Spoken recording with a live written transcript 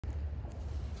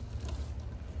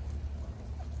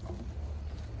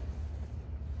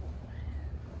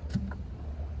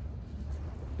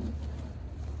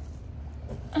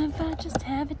Yeah, just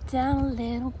have it down a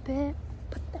little bit.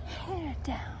 Put the hair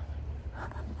down.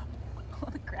 Oh,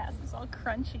 the grass is all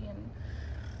crunchy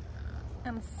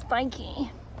and spiky.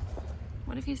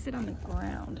 What if you sit on the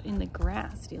ground in the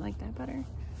grass? Do you like that better?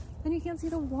 Then you can't see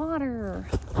the water.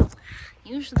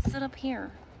 You should sit up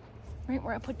here, right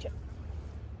where I put you.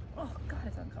 Oh God,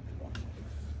 it's uncomfortable.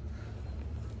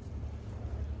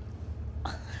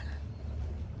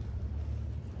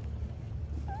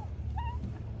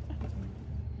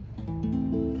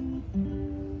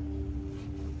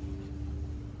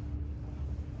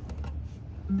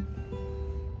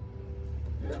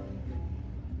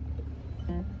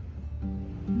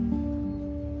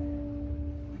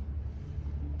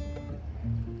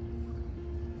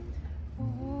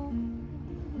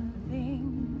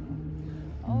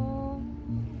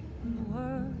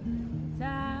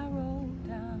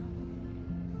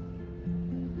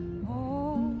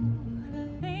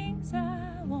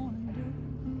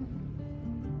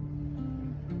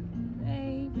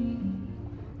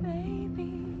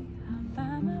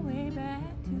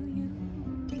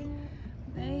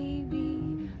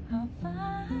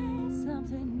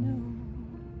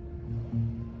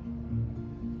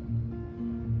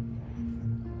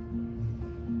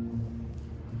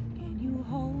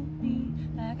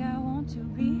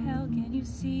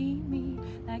 See me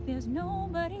like there's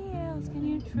nobody else. Can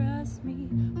you trust me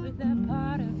with that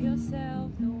part of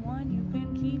yourself, the one you've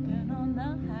been keeping on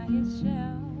the highest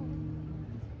shelf?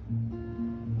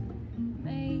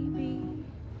 Maybe,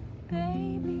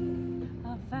 baby,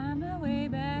 I'll find my way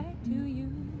back to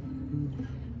you.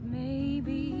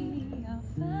 Maybe I'll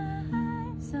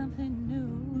find something new.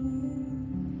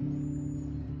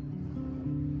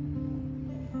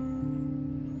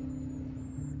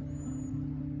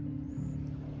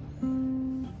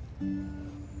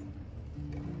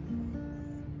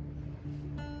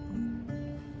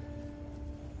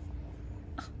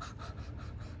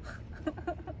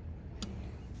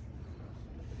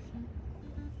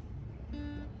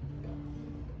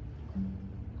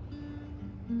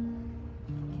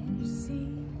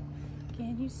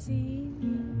 Can you see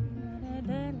me?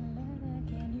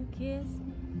 Can you kiss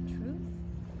me? Truth?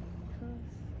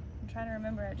 I'm trying to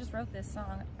remember. I just wrote this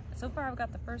song. So far I've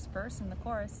got the first verse and the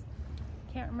chorus.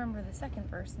 Can't remember the second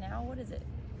verse now. What is it?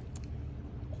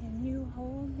 Can you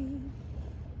hold me?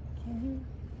 Can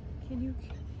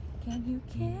you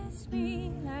kiss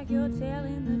me like you're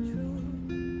telling the truth?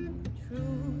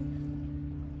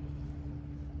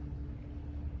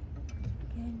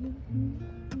 Can you?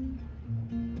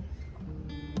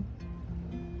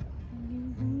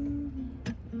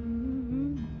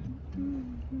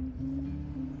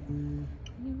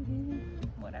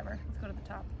 Whatever, let's go to the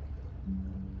top.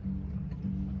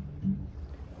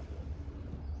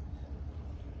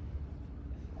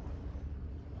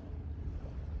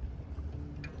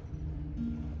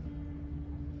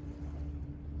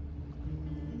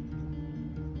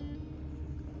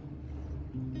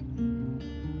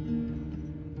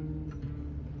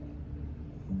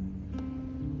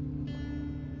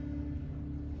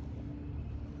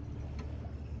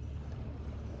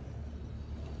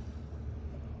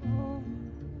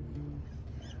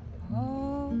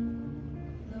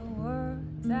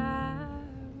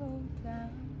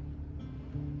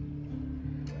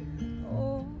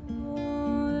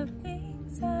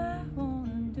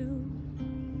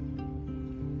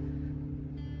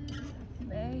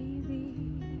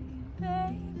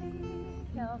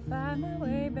 I'll find my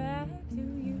way back to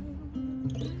you.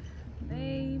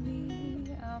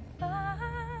 Maybe I'll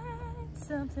find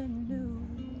something new.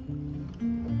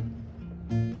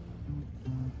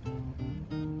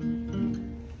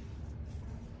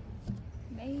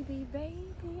 Maybe,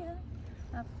 baby,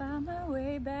 I'll find my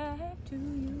way back to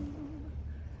you.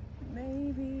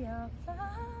 Maybe I'll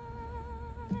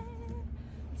find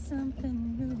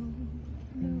something new.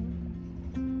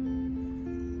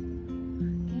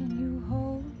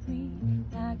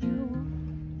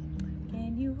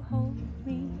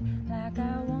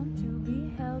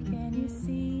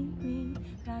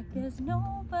 There's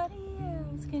nobody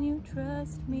else. Can you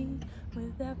trust me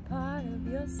with that part of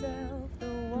yourself, the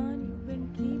one you've been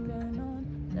keeping on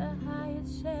the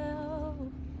highest shelf?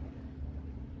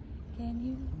 Can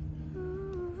you?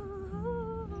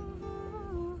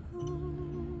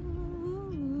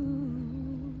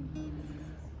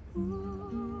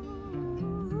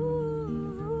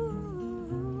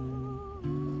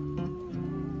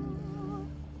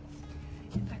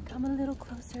 If I come a little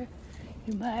closer,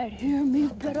 you might hear me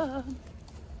better.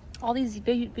 All these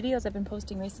videos I've been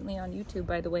posting recently on YouTube,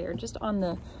 by the way, are just on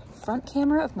the front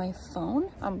camera of my phone,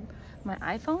 my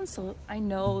iPhone, so I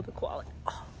know the quality.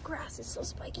 Oh, grass is so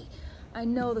spiky. I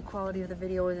know the quality of the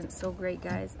video isn't so great,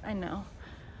 guys. I know.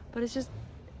 But it's just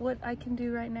what I can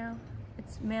do right now.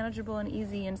 It's manageable and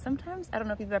easy. And sometimes, I don't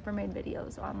know if you've ever made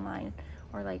videos online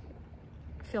or like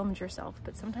filmed yourself,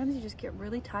 but sometimes you just get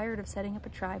really tired of setting up a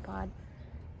tripod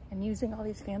and using all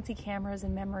these fancy cameras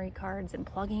and memory cards and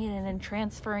plugging it in and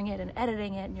transferring it and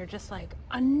editing it. And you're just like,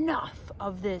 enough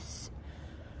of this.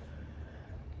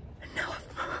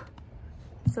 Enough.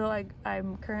 So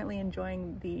I'm currently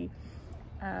enjoying the,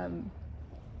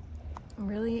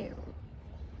 really,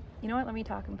 you know what, let me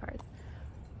talk in parts.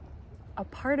 A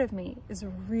part of me is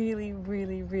really,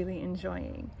 really, really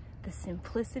enjoying the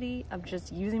simplicity of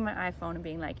just using my iPhone and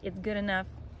being like, it's good enough,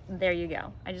 there you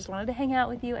go. I just wanted to hang out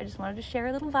with you, I just wanted to share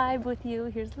a little vibe with you,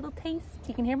 here's a little taste,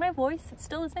 you can hear my voice, it's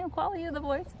still the same quality of the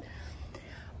voice.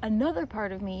 Another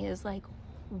part of me is like,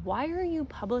 why are you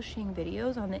publishing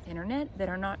videos on the internet that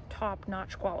are not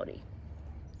top-notch quality?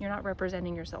 You're not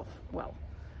representing yourself well.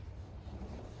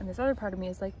 And this other part of me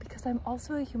is like, because I'm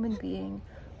also a human being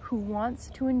who wants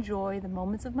to enjoy the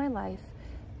moments of my life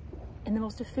in the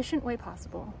most efficient way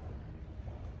possible.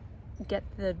 Get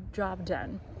the job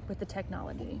done with the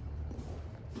technology.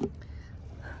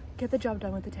 Get the job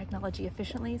done with the technology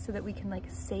efficiently so that we can like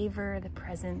savor the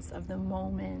presence of the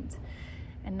moment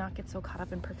and not get so caught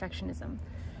up in perfectionism.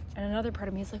 And another part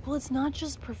of me is like, well, it's not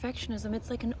just perfectionism, it's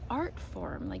like an art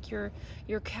form. Like you're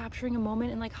capturing a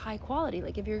moment in like high quality.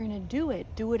 Like if you're gonna do it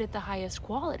at the highest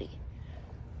quality.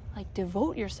 Like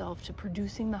devote yourself to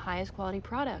producing the highest quality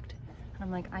product. And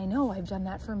I'm like, I know, I've done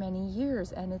that for many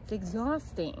years and it's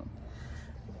exhausting.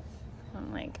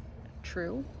 I'm like,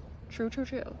 true.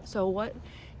 So what,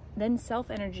 then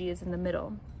self-energy is in the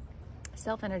middle.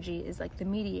 Self-energy is like the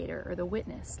mediator or the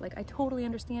witness. Like, I totally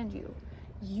understand you.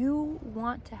 You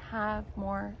want to have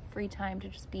more free time to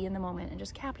just be in the moment and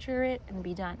just capture it and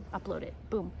be done, upload it,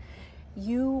 boom.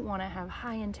 You want to have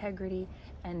high integrity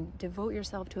and devote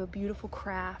yourself to a beautiful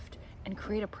craft and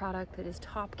create a product that is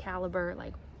top caliber.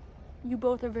 Like, you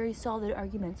both are very solid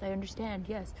arguments, I understand,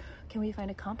 yes. Can we find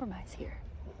a compromise here?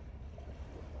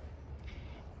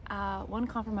 One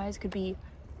compromise could be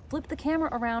flip the camera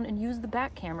around and use the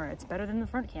back camera. It's better than the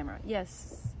front camera,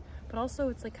 yes. But also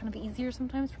it's like kind of easier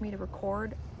sometimes for me to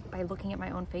record by looking at my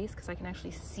own face because I can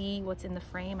actually see what's in the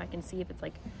frame. I can see if it's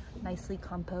like nicely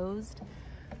composed.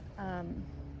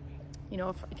 You know,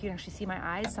 if you can actually see my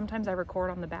eyes, sometimes I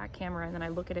record on the back camera and then I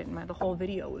look at it and the whole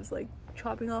video is like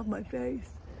chopping off my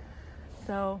face.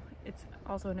 So it's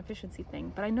also an efficiency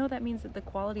thing. But I know that means that the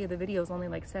quality of the video is only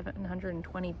like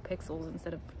 720 pixels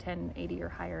instead of 1080 or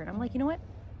higher. And I'm like, you know what?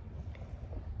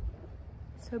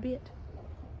 So be it.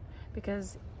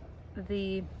 Because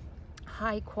the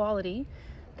high quality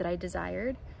that I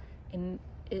desired,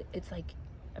 it's like,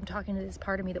 I'm talking to this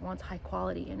part of me that wants high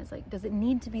quality, and it's like, does it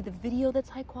need to be the video that's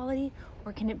high quality,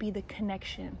 or can it be the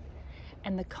connection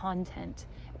and the content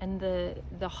and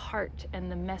the heart and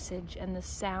the message and the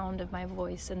sound of my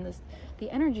voice and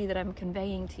the energy that I'm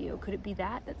conveying to you? Could it be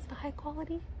that that's the high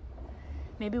quality?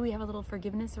 Maybe we have a little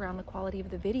forgiveness around the quality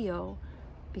of the video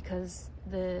because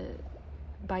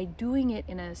by doing it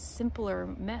in a simpler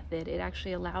method, it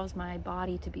actually allows my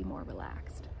body to be more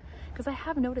relaxed. Because I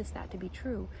have noticed that to be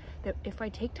true, that if I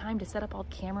take time to set up all the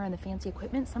camera and the fancy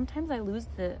equipment, sometimes I lose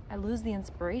the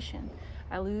inspiration.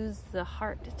 I lose the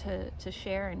heart to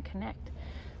share and connect.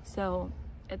 So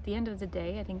at the end of the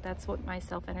day, I think that's what my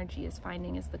self-energy is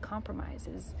finding is the compromise.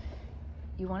 Is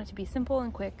you want it to be simple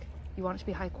and quick, you want it to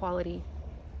be high quality.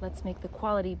 Let's make the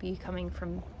quality be coming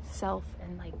from self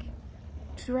and like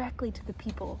directly to the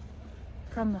people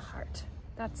from the heart.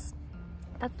 That's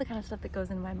the kind of stuff that goes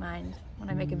in my mind when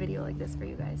I make a video like this for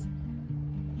you guys.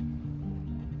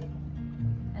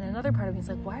 And another part of me is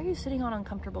like, why are you sitting on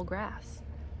uncomfortable grass?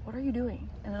 What are you doing?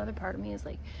 And another part of me is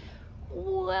like,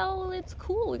 well, it's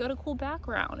cool. We got a cool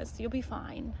background. You'll be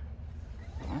fine.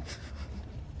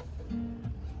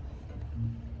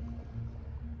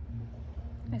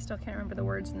 I still can't remember the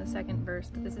words in the second verse,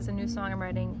 but this is a new song I'm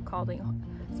writing called,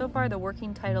 so far the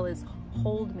working title is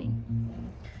Hold Me.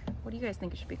 What do you guys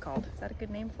think it should be called? Is that a good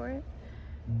name for it?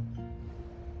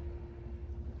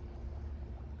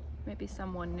 Maybe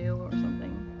Someone New or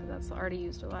something, because that's already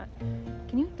used a lot.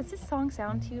 Does this song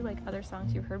sound to you like other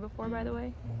songs you've heard before, by the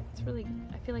way? It's really,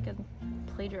 I feel like I'm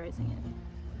plagiarizing it.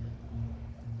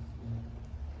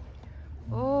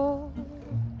 Oh,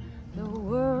 the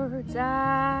words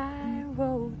I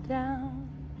wrote down.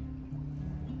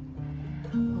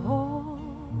 Oh,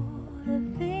 the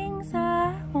things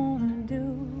I wanna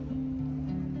do.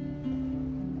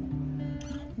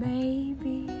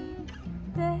 Maybe,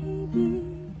 baby,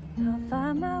 I'll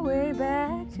find my way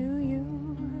back to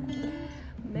you.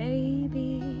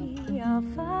 Maybe I'll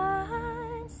find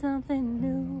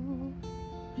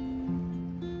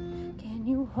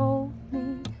hold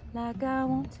me like I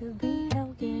want to be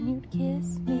held? Can you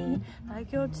kiss me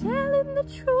like you're telling the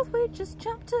truth? We just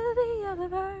jump to the other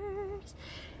verse.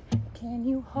 Can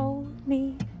you hold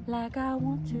me like I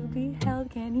want to be held?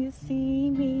 Can you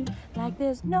see me like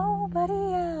there's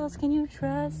nobody else? Can you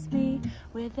trust me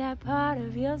with that part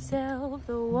of yourself,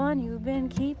 the one you've been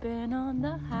keeping on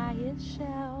the highest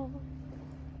shelf?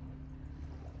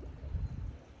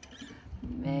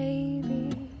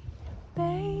 Maybe,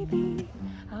 baby,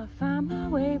 I'll find my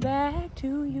way back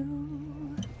to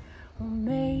you. Or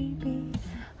maybe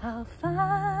I'll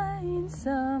find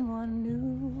someone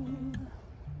new.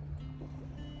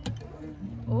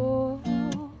 Oh,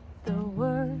 the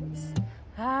words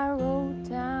I wrote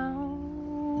down,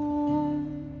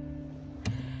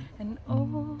 and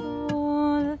all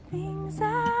the things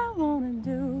I want to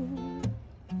do.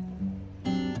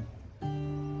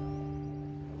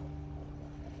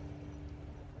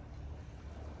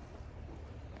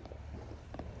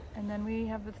 And then we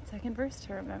have the second verse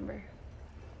to remember.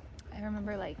 I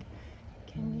remember, like,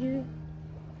 can you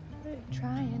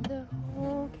trying to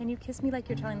hold, can you kiss me like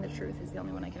you're telling the truth is the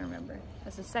only one I can remember.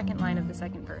 That's the second line of the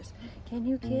second verse. Can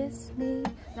you kiss me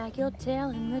like you're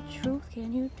telling the truth?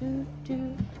 Can you do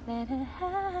that?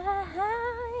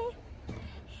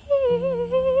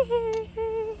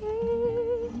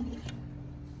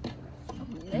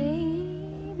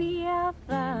 Maybe I'll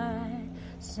find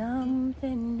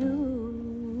something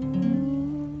new.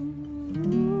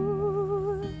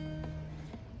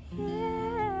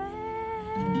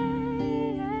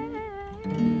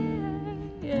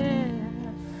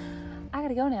 I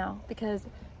gotta go now because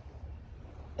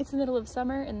it's the middle of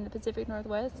summer in the Pacific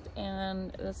Northwest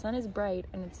and the sun is bright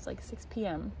and it's like 6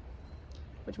 p.m.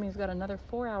 which means we've got another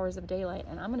 4 hours of daylight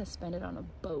and I'm gonna spend it on a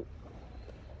boat.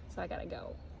 So I gotta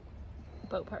go.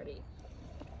 Boat party.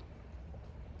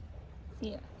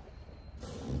 See ya.